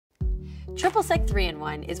Triple Sec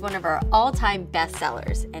 3-in-1 is one of our all-time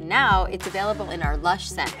bestsellers, and now it's available in our Lush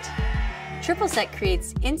scent. Triple Sec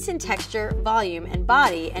creates instant texture, volume, and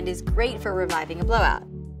body and is great for reviving a blowout.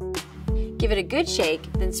 Give it a good shake,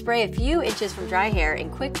 then spray a few inches from dry hair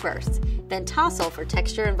in quick bursts, then tousle for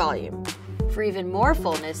texture and volume. For even more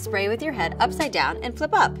fullness, spray with your head upside down and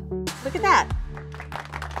flip up. Look at that!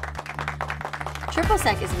 Triple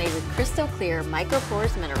Sec is made with crystal clear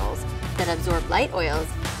microporous minerals that absorb light oils,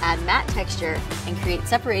 add matte texture, and create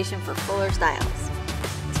separation for fuller styles.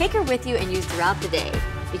 Take her with you and use throughout the day,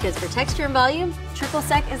 because for texture and volume, Triple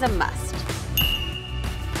Sec is a must.